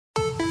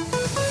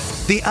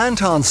The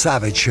Anton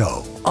Savage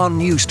Show on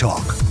News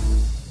Talk.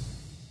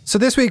 So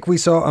this week we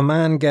saw a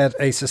man get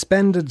a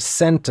suspended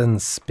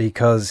sentence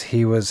because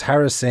he was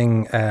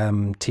harassing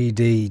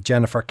TD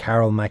Jennifer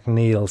Carroll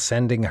McNeil,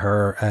 sending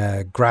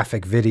her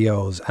graphic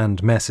videos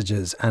and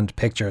messages and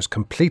pictures,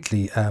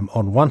 completely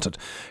unwanted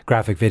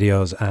graphic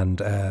videos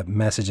and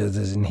messages.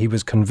 And he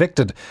was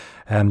convicted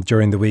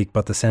during the week,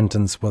 but the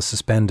sentence was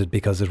suspended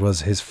because it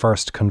was his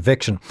first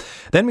conviction.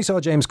 Then we saw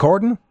James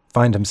Corden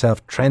find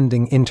himself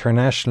trending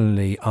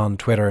internationally on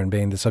Twitter and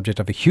being the subject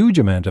of a huge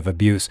amount of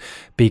abuse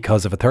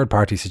because of a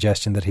third-party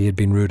suggestion that he had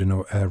been rude in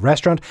a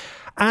restaurant.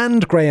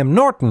 And Graham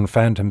Norton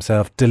found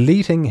himself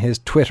deleting his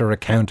Twitter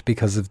account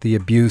because of the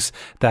abuse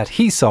that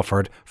he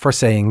suffered for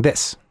saying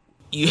this.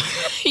 You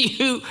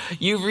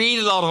read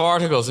a lot of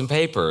articles in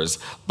papers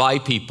by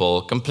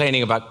people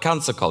complaining about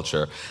cancel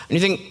culture, and you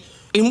think,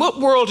 in what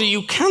world are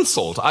you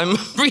cancelled? I'm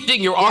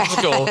reading your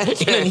article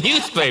in a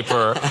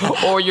newspaper,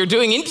 or you're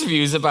doing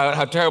interviews about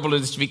how terrible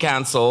it is to be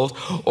cancelled,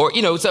 or,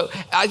 so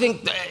I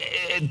think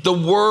the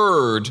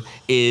word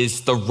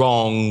is the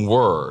wrong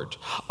word.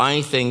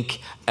 I think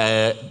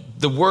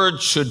the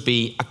word should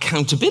be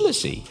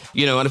accountability,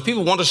 and if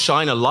people want to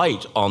shine a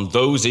light on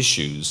those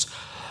issues,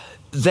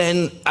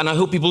 then, and I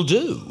hope people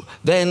do,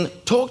 then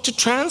talk to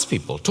trans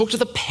people, talk to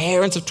the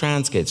parents of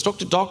trans kids, talk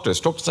to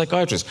doctors, talk to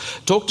psychiatrists,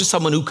 talk to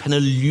someone who can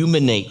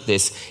illuminate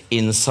this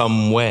in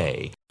some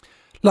way.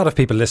 A lot of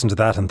people listened to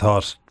that and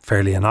thought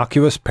fairly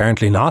innocuous.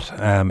 Apparently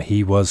not.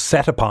 He was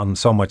set upon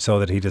so much so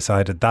that he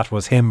decided that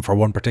was him for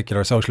one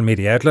particular social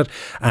media outlet,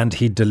 and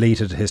he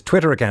deleted his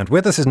Twitter account.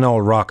 With us is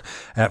Noel Rock,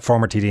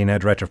 former TD, now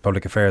Director of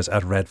Public Affairs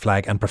at Red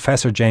Flag, and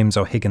Professor James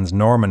O'Higgins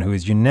Norman, who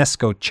is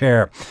UNESCO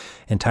Chair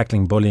in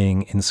Tackling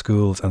Bullying in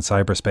Schools and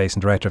Cyberspace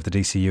and Director of the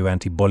DCU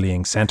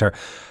Anti-Bullying Centre.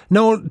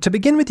 Noel, to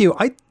begin with you,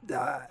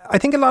 I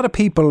think a lot of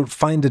people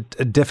find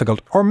it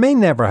difficult, or may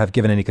never have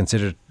given any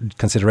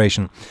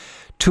consideration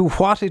to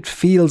what it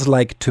feels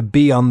like to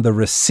be on the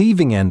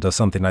receiving end of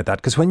something like that.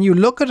 Because when you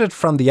look at it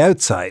from the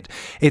outside,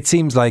 it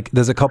seems like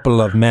there's a couple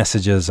of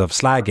messages of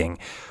slagging.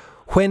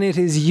 When it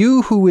is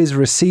you who is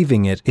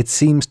receiving it, it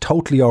seems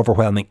totally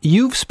overwhelming.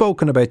 You've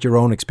spoken about your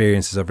own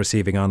experiences of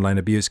receiving online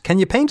abuse. Can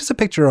you paint us a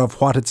picture of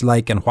what it's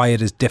like and why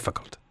it is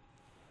difficult?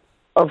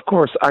 Of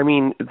course. I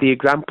mean, the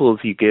examples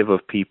you give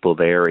of people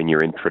there in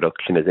your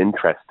introduction is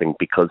interesting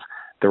because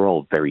they're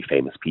all very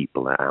famous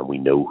people and we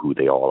know who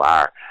they all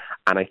are.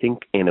 And I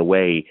think, in a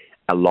way,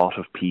 a lot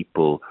of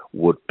people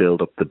would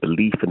build up the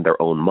belief in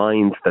their own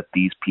minds that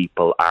these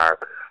people are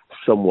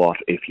somewhat,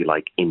 if you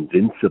like,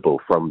 invincible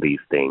from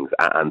these things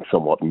and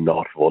somewhat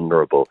not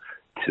vulnerable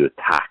to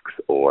attacks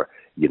or,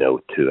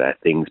 to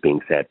things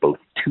being said both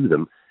to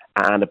them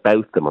and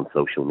about them on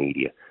social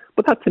media.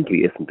 But that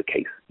simply isn't the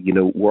case.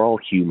 We're all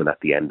human at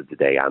the end of the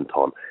day,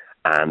 Anton,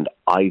 and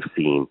I've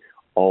seen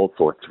all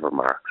sorts of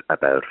remarks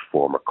about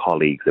former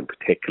colleagues in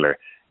particular.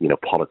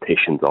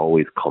 Politicians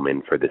always come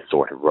in for this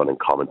sort of running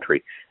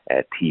commentary,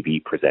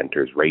 TV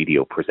presenters,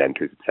 radio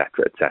presenters,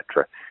 etc.,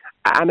 etc.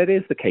 And it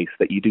is the case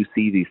that you do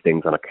see these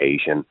things on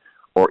occasion,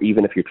 or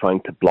even if you're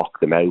trying to block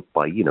them out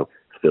by,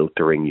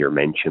 filtering your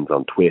mentions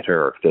on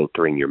Twitter or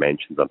filtering your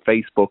mentions on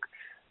Facebook,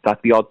 that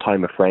the odd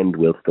time a friend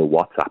will still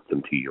WhatsApp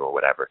them to you or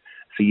whatever.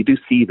 So you do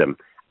see them,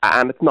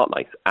 and it's not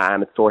nice,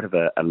 and it's sort of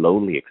a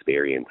lonely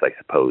experience, I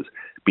suppose,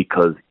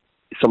 because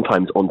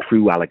sometimes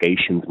untrue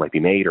allegations might be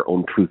made or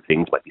untrue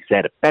things might be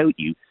said about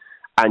you,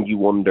 and you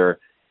wonder,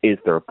 is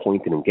there a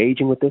point in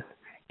engaging with this?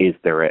 Is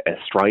there a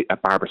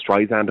Barbra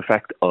Streisand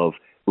effect of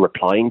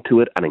replying to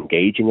it and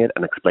engaging it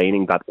and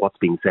explaining that what's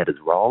being said is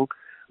wrong?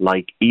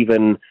 Like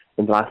even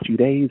in the last few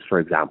days, for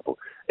example,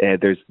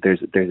 there's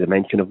a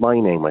mention of my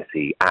name, I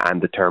see,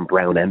 and the term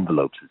brown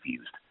envelopes is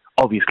used.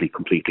 Obviously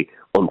completely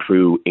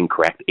untrue,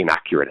 incorrect,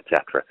 inaccurate,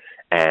 etc.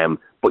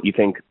 But you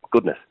think,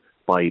 goodness,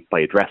 by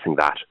addressing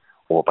that,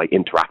 or by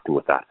interacting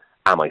with that,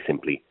 am I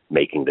simply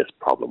making this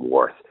problem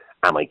worse?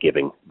 Am I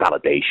giving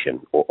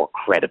validation or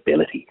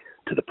credibility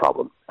to the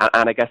problem?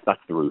 And I guess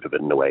that's the root of it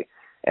in a way.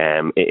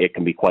 It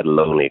can be quite a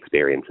lonely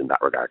experience in that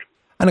regard.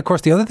 And of course,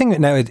 the other thing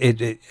now,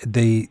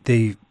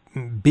 the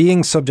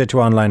being subject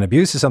to online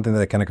abuse is something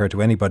that can occur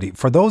to anybody.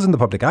 For those in the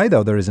public eye,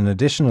 though, there is an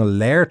additional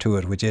layer to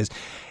it, which is,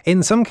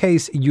 in some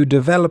case, you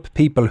develop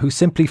people who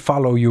simply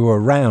follow you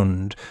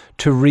around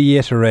to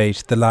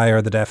reiterate the lie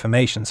or the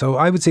defamation. So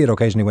I would see it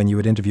occasionally when you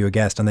would interview a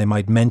guest and they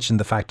might mention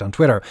the fact on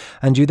Twitter,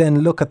 and you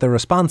then look at the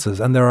responses,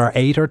 and there are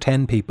 8 or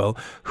 10 people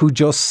who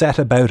just set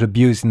about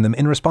abusing them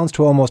in response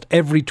to almost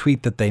every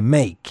tweet that they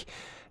make,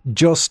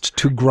 just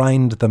to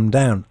grind them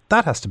down.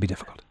 That has to be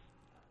difficult.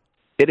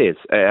 It is.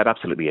 It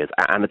absolutely is.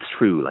 And it's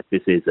true. Like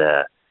this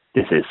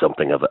is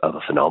something of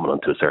a phenomenon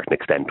to a certain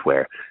extent,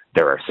 where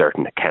there are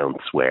certain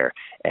accounts where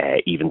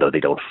even though they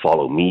don't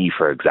follow me,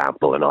 for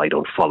example, and I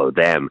don't follow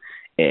them,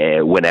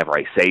 whenever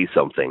I say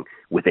something,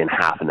 within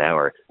half an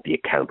hour, the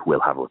account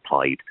will have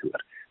replied to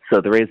it. So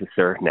there is a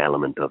certain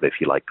element of, if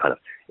you like, kind of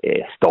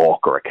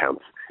stalker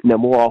accounts. Now,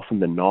 more often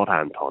than not,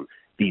 Anton,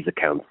 these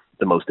accounts,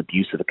 the most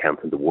abusive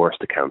accounts and the worst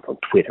accounts on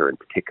Twitter in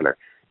particular,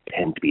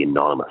 tend to be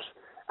anonymous.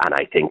 And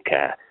I think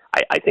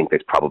I think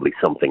there's probably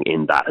something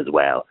in that as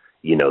well.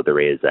 You know, there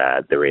is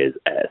a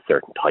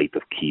certain type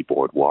of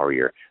keyboard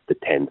warrior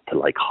that tends to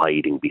like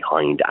hiding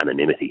behind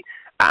anonymity,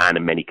 and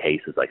in many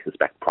cases, I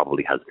suspect,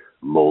 probably has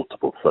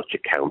multiple such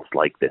accounts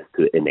like this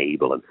to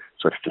enable and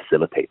sort of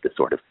facilitate this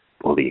sort of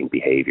bullying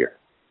behaviour.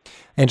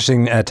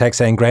 Interesting text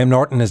saying Graham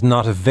Norton is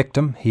not a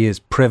victim, he is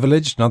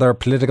privileged. Another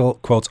political,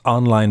 quotes,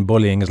 online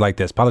bullying is like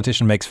this.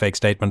 Politician makes fake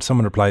statement,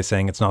 someone replies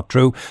saying it's not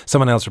true,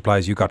 someone else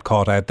replies you got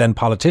caught out, then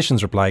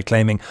politicians reply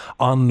claiming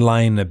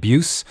online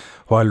abuse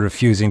while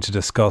refusing to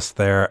discuss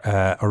their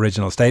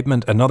original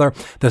statement. Another,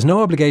 there's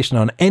no obligation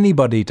on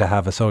anybody to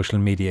have a social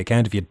media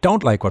account. If you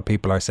don't like what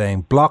people are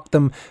saying, block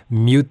them,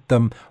 mute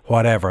them,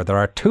 whatever. There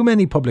are too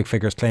many public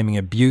figures claiming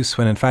abuse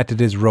when in fact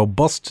it is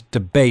robust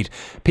debate.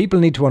 People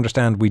need to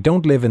understand we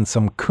don't live in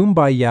some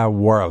kumbaya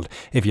world.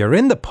 If you're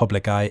in the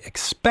public eye,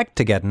 expect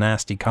to get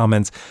nasty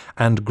comments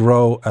and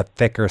grow a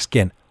thicker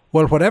skin.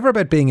 Well, whatever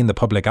about being in the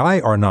public eye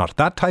or not,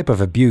 that type of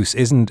abuse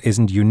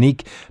isn't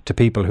unique to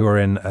people who are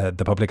in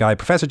the public eye.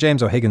 Professor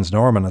James O'Higgins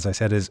Norman, as I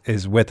said,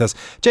 is with us.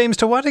 James,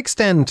 to what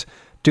extent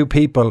do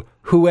people,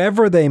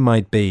 whoever they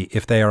might be,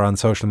 if they are on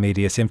social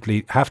media,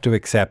 simply have to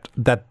accept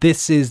that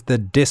this is the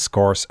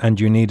discourse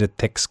and you need a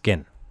thick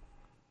skin?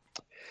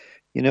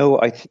 You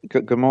know,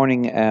 good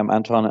morning,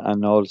 Anton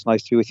and Noel. It's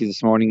nice to be with you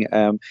this morning.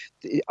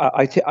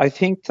 I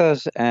think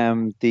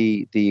that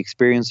the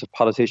experience of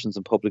politicians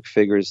and public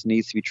figures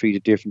needs to be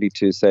treated differently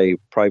to, say,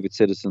 private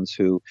citizens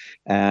who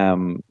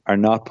are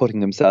not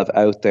putting themselves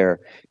out there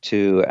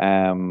to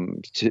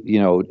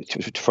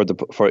serve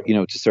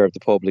the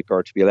public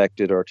or to be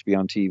elected or to be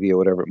on TV or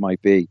whatever it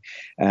might be.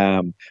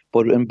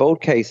 But in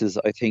both cases,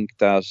 I think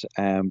that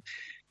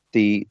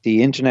the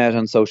internet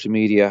and social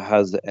media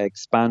has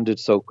expanded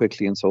so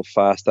quickly and so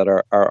fast that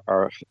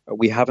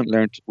we haven't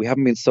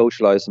been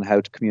socialized on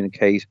how to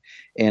communicate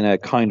in a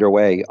kinder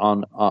way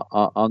on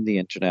the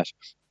internet.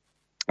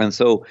 And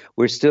so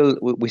we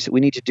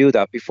need to do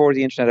that. Before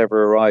the internet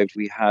ever arrived,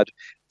 we had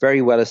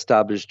very well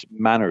established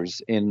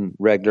manners in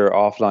regular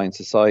offline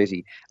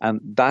society,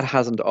 and that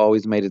hasn't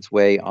always made its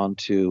way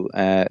onto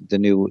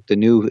the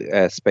new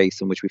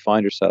space in which we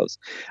find ourselves,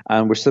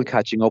 and we're still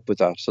catching up with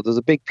that. So there's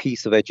a big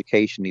piece of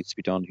education needs to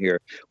be done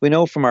here. We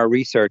know from our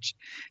research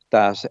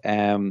that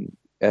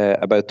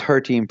about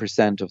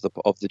 13% of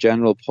the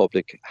general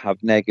public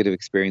have negative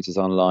experiences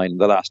online in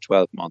the last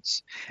 12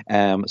 months.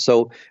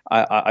 So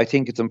I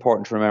think it's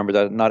important to remember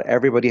that not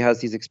everybody has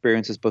these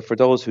experiences, but for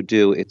those who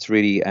do, it's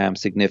really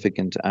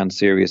significant and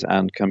serious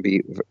and can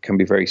be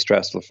very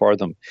stressful for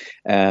them.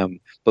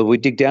 But we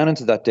dig down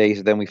into that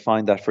data, then we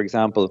find that, for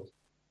example,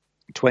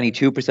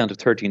 22% of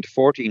 13 to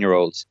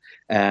 14-year-olds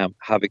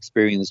have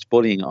experienced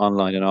bullying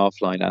online and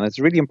offline. And it's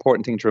a really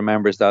important thing to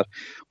remember is that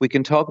we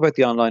can talk about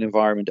the online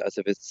environment as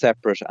if it's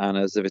separate and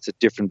as if it's a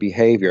different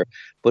behaviour.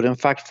 But in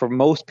fact, for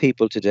most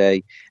people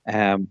today,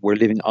 we're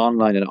living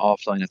online and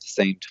offline at the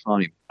same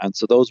time. And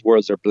so those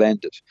worlds are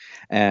blended.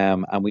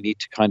 And we need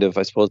to kind of,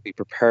 I suppose, be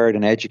prepared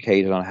and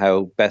educated on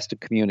how best to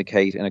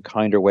communicate in a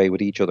kinder way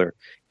with each other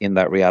in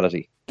that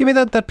reality. Give me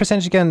that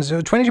percentage again.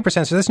 So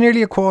 22%. So that's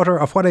nearly a quarter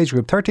of what age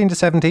group? 13 to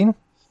 17?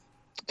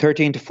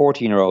 13 to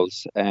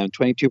 14-year-olds,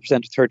 22%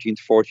 of 13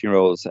 to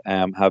 14-year-olds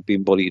have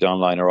been bullied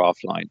online or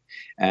offline,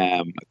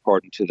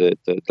 according to the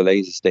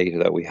latest data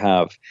that we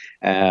have.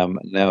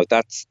 Now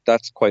that's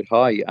quite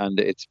high, and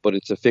it's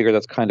a figure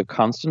that's kind of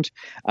constant,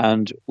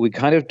 and we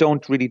kind of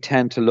don't really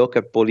tend to look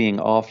at bullying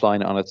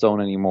offline on its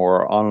own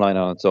anymore, or online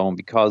on its own,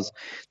 because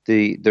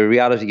the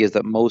reality is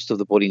that most of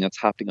the bullying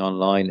that's happening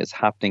online is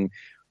happening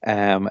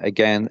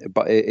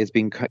it's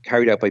being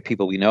carried out by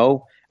people we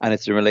know, and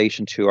it's in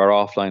relation to our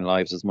offline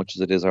lives as much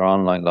as it is our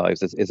online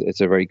lives.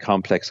 It's a very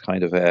complex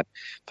kind of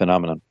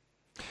phenomenon.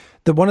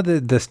 One of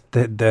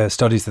the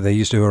studies that they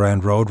used to do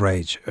around road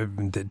rage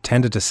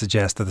tended to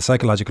suggest that the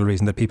psychological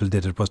reason that people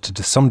did it was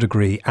to some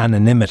degree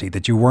anonymity,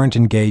 that you weren't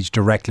engaged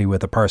directly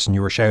with a person,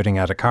 you were shouting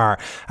at a car,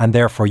 and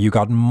therefore you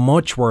got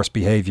much worse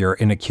behaviour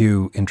in a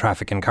queue in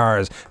traffic in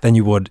cars than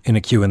you would in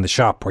a queue in the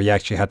shop where you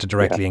actually had to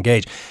directly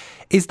engage.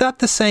 Is that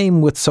the same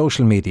with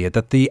social media,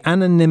 that the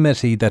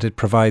anonymity that it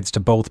provides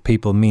to both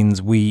people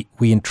means we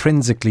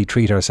intrinsically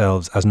treat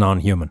ourselves as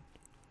non-human?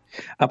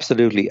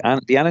 Absolutely,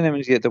 and the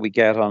anonymity that we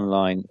get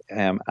online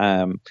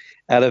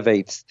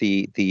elevates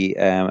the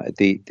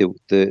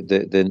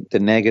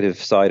negative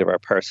side of our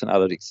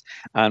personalities,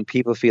 and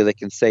people feel they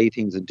can say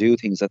things and do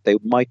things that they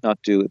might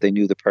not do if they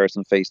knew the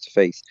person face to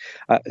face.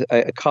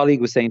 A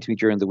colleague was saying to me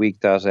during the week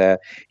that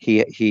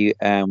he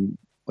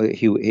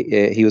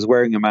was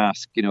wearing a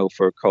mask,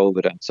 for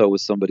COVID, and so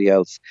was somebody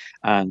else.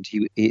 And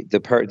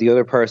the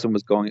other person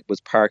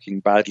was parking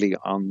badly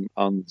on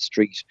the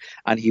street,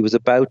 and he was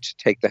about to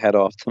take the head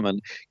off them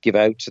and give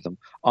out to them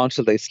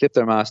until they slipped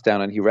their mask down,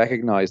 and he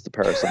recognised the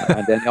person.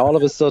 And then all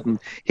of a sudden,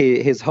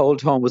 his whole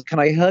tone was, "Can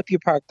I help you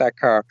park that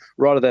car?"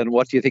 rather than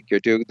 "What do you think you're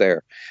doing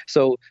there?"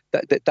 So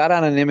that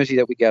anonymity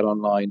that we get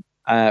online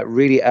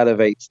really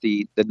elevates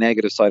the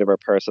negative side of our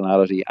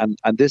personality,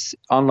 and this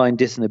online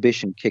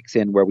disinhibition kicks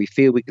in, where we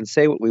feel we can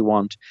say what we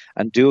want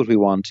and do what we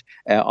want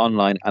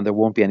online, and there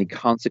won't be any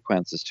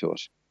consequences to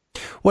it.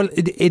 Well,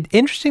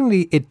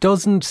 interestingly, it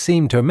doesn't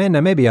seem to. I mean,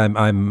 now maybe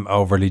I'm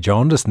overly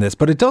jaundiced in this,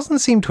 but it doesn't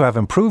seem to have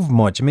improved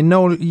much. I mean,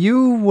 Noel,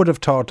 you would have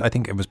thought, I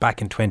think it was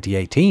back in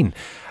 2018,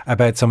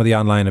 about some of the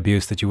online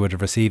abuse that you would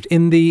have received.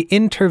 In the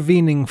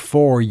intervening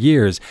 4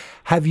 years,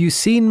 have you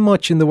seen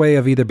much in the way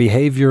of either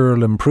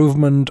behavioural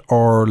improvement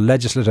or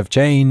legislative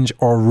change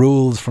or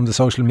rules from the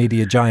social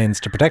media giants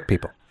to protect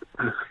people?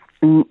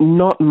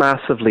 Not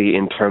massively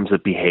in terms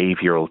of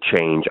behavioural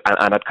change,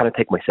 and I'd kind of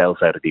take myself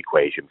out of the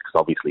equation because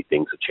obviously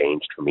things have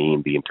changed for me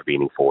in the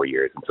intervening 4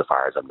 years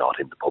insofar as I'm not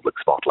in the public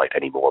spotlight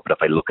anymore. But if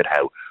I look at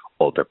how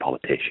other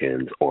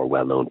politicians or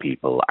well-known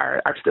people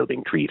are still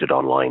being treated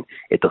online,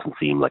 it doesn't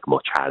seem like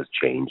much has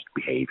changed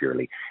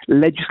behaviourally.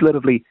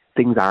 Legislatively,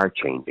 things are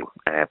changing,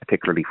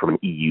 particularly from an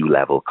EU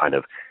level kind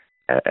of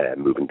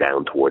moving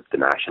down towards the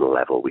national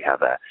level. We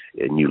have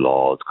new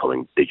laws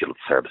calling Digital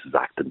Services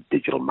Act and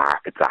Digital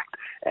Markets Act,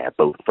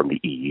 both from the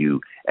EU,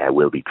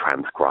 will be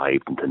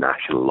transcribed into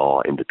national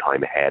law in the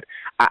time ahead.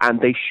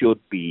 And they should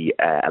be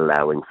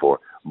allowing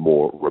for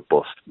more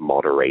robust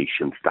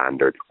moderation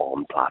standards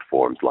on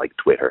platforms like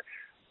Twitter.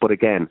 But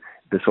again,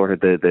 the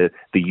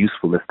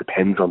usefulness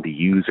depends on the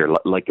user,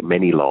 like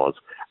many laws,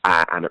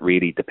 and it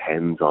really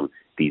depends on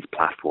these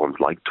platforms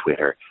like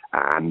Twitter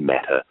and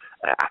Meta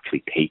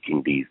actually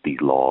taking these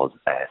laws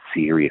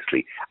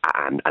seriously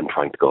and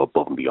trying to go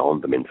above and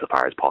beyond them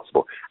insofar as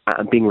possible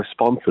and being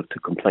responsive to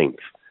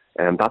complaints.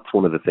 And that's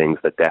one of the things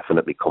that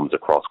definitely comes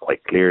across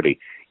quite clearly,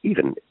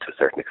 even to a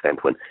certain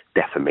extent when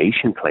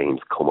defamation claims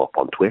come up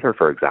on Twitter,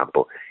 for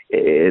example.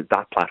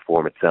 That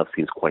platform itself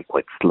seems quite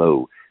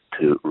slow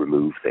to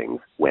remove things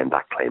when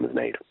that claim is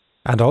made.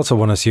 And also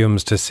one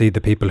assumes to see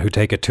the people who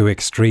take it to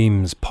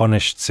extremes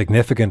punished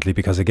significantly,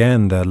 because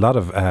again, a lot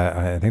of,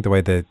 I think the way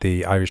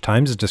the Irish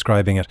Times is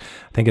describing it,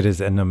 I think it is,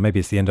 and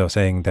maybe it's the Indo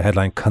saying the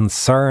headline,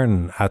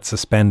 concern at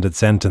suspended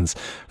sentence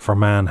for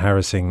man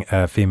harassing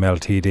female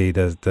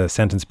TD, the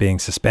sentence being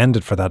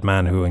suspended for that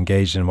man who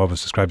engaged in what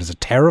was described as a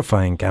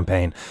terrifying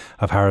campaign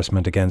of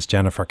harassment against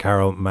Jennifer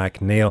Carroll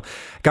McNeil.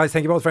 Guys,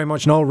 thank you both very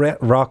much. Noel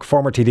Rock,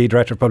 former TD,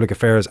 Director of Public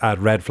Affairs at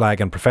Red Flag,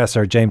 and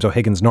Professor James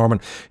O'Higgins Norman,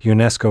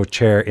 UNESCO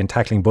Chair in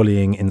Tackling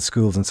Bullying in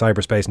Schools and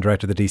Cyberspace and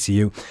Director of the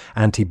DCU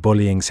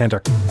Anti-Bullying Centre.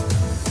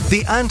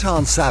 The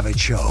Anton Savage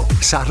Show,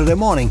 Saturday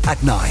morning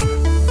at 9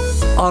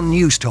 on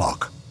News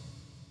Talk.